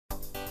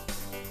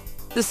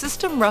The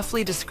system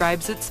roughly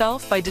describes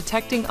itself by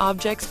detecting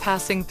objects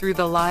passing through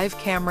the live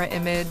camera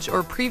image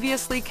or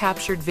previously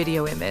captured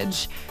video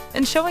image,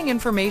 and showing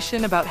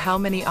information about how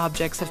many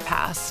objects have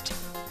passed.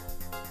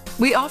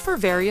 We offer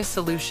various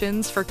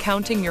solutions for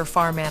counting your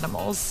farm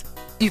animals.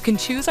 You can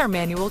choose our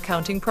manual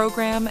counting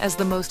program as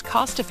the most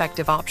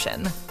cost-effective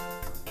option.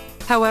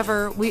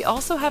 However, we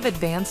also have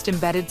advanced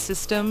embedded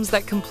systems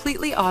that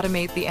completely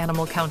automate the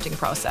animal counting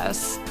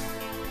process.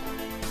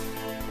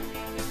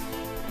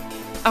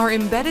 Our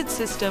embedded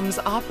systems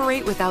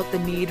operate without the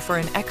need for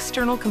an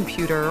external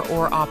computer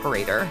or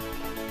operator.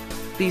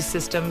 These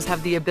systems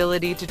have the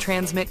ability to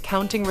transmit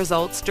counting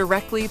results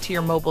directly to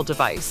your mobile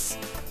device.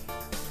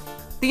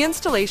 The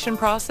installation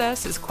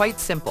process is quite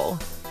simple.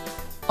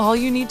 All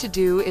you need to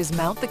do is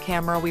mount the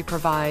camera we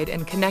provide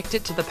and connect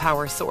it to the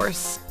power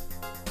source.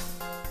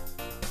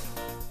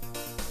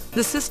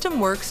 The system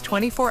works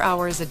 24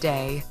 hours a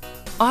day,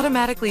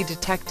 automatically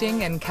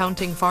detecting and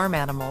counting farm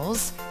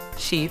animals,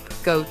 sheep,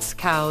 goats,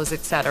 cows,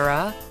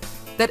 etc.,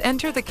 that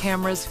enter the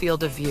camera's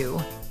field of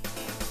view.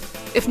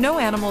 If no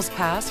animals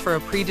pass for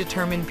a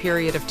predetermined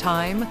period of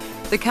time,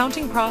 the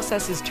counting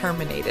process is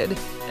terminated,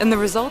 and the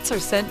results are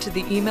sent to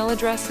the email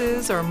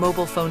addresses or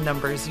mobile phone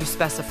numbers you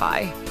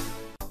specify.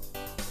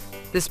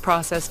 This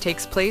process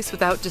takes place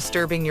without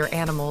disturbing your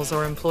animals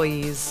or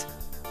employees.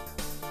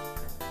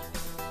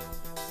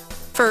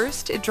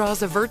 First, it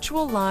draws a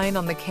virtual line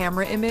on the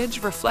camera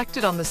image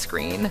reflected on the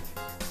screen.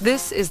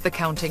 This is the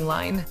counting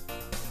line.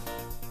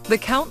 The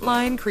count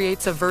line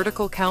creates a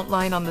vertical count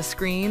line on the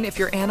screen if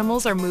your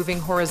animals are moving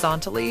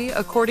horizontally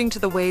according to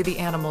the way the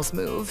animals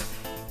move.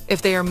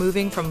 If they are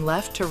moving from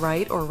left to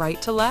right or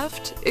right to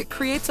left, it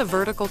creates a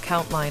vertical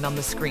count line on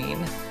the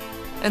screen.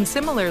 And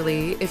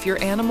similarly, if your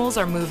animals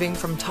are moving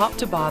from top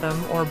to bottom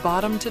or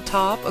bottom to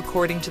top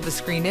according to the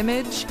screen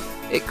image,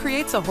 it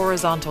creates a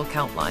horizontal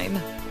count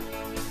line.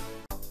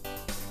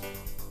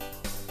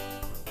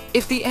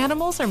 If the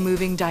animals are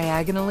moving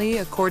diagonally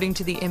according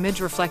to the image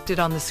reflected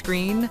on the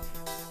screen,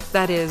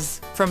 that is,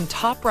 from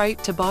top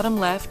right to bottom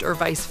left or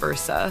vice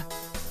versa,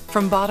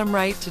 from bottom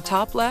right to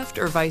top left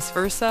or vice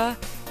versa,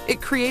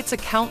 it creates a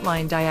count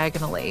line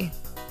diagonally.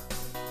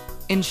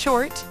 In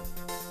short,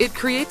 it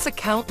creates a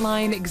count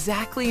line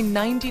exactly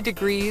 90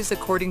 degrees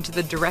according to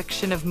the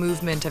direction of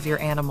movement of your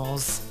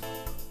animals.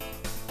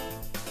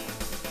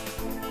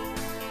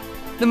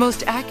 The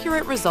most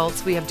accurate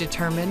results we have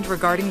determined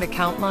regarding the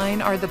count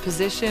line are the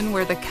position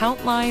where the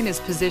count line is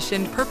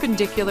positioned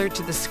perpendicular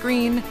to the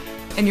screen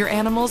and your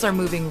animals are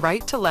moving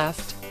right to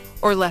left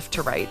or left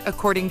to right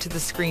according to the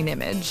screen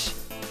image.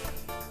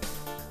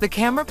 The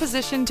camera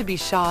position to be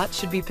shot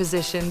should be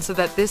positioned so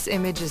that this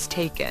image is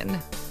taken,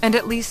 and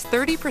at least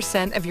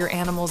 30% of your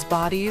animals'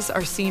 bodies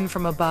are seen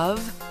from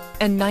above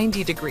and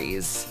 90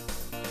 degrees.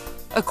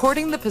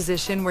 According to the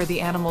position where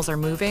the animals are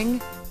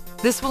moving,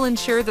 this will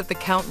ensure that the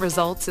count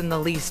results in the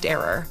least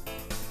error.